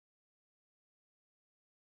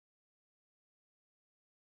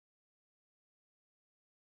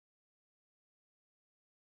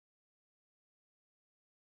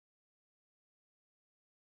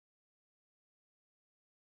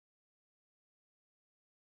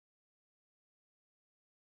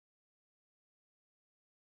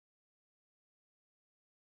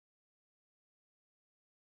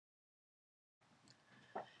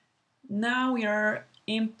Now we are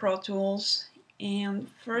in Pro Tools, and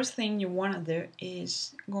first thing you want to do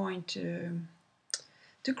is going to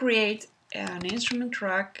create an instrument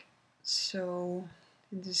track. So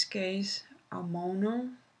in this case a mono,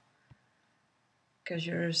 because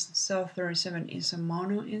your Sub 37 is a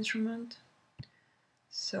mono instrument.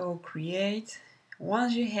 So create.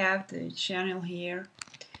 Once you have the channel here,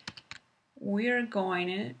 we are going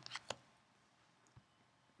to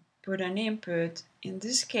put an input. In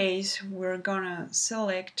this case, we're gonna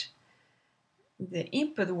select the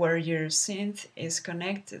input where your synth is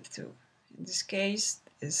connected to. In this case,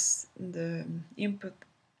 is the input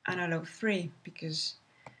analog 3, because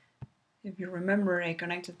if you remember, I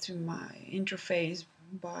connected to my interface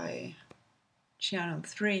by channel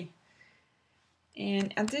 3.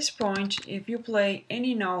 And at this point, if you play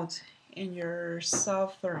any note in your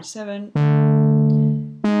Sub 37,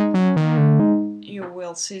 you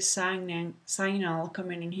will see signal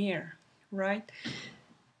coming in here, right?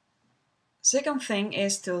 Second thing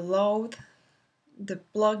is to load the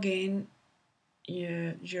plugin,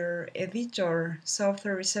 your editor, Sub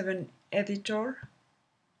 37 editor.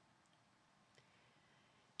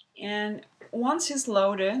 And once it's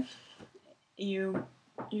loaded, you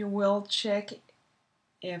will check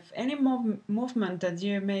if any movement that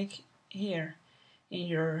you make here in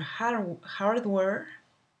your hardware,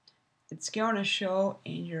 it's gonna show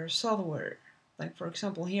in your software. Like for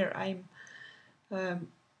example, here I'm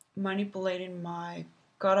manipulating my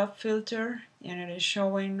cutoff filter, and it is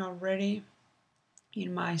showing already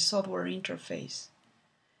in my software interface.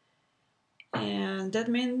 And that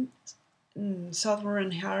means software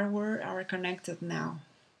and hardware are connected now.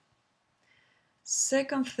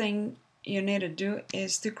 Second thing you need to do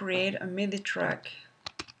is to create a MIDI track.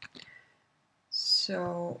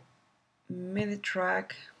 So MIDI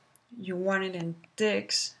track, you want it in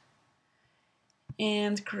text,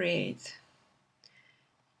 and create.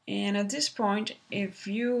 And at this point, if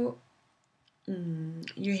you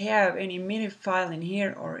have any MIDI file in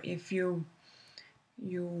here, or if you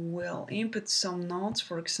will input some notes,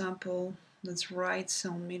 for example, let's write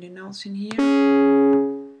some MIDI notes in here.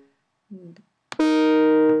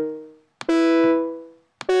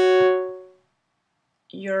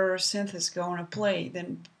 Your synth is going to play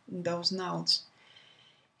then those notes.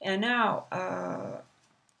 And now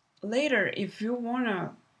later, if you want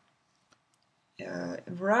to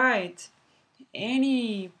write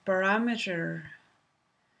any parameter,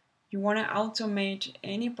 you want to automate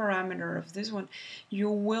any parameter of this one, you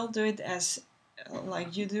will do it as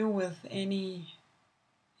like you do with any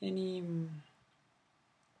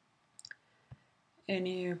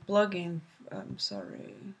plugin. I'm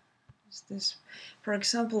sorry. Is this, for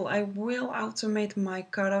example, I will automate my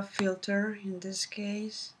cutoff filter in this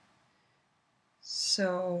case.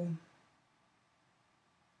 So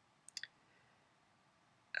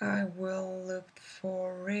I will look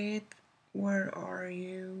for it. Where are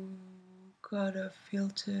you? Cutoff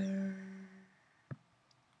filter.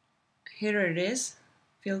 Here it is.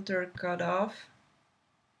 Filter cutoff.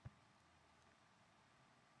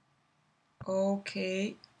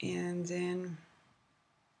 Okay, and then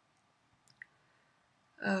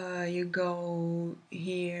you go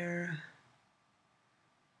here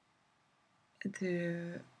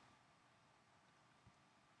to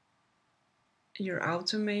your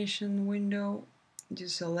automation window, you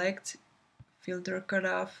select filter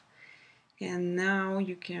cutoff, and now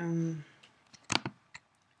you can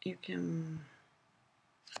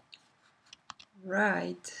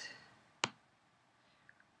write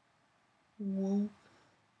whoop.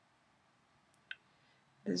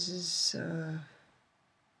 This is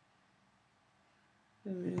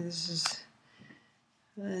this is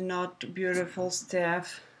not beautiful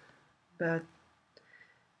stuff, but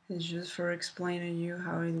it's just for explaining you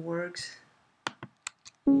how it works.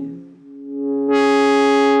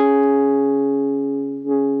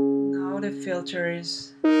 Now the filter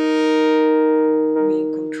is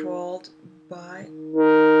being controlled by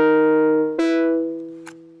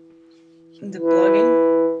the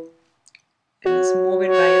plugin, and it's moving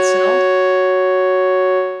by itself.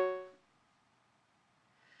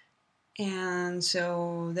 And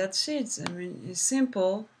so that's it. I mean, it's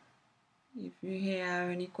simple. If you have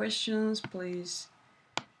any questions, please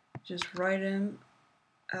just write them.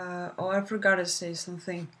 Oh, I forgot to say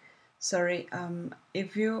something. Sorry.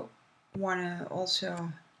 If you want to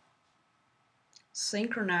also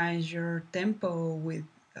synchronize your tempo with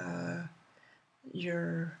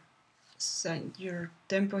your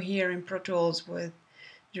tempo here in Pro Tools with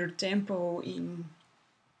your tempo in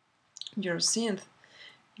your synth,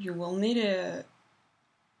 you will need to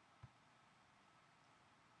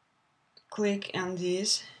click on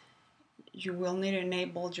this, you will need to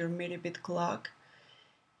enable your MIDI bit clock,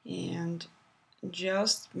 and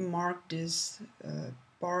just mark this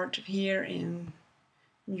part here and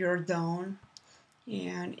you're done.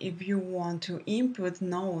 And if you want to input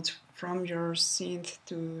notes from your synth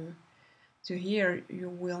to here, you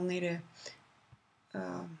will need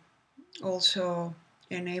to also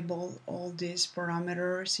enable all these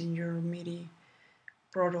parameters in your MIDI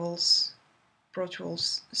Pro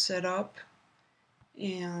Tools setup.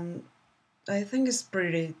 And I think it's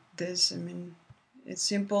pretty I mean, it's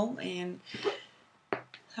simple. And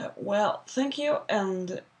well, thank you,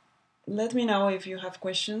 and let me know if you have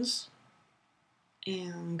questions,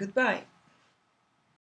 and goodbye.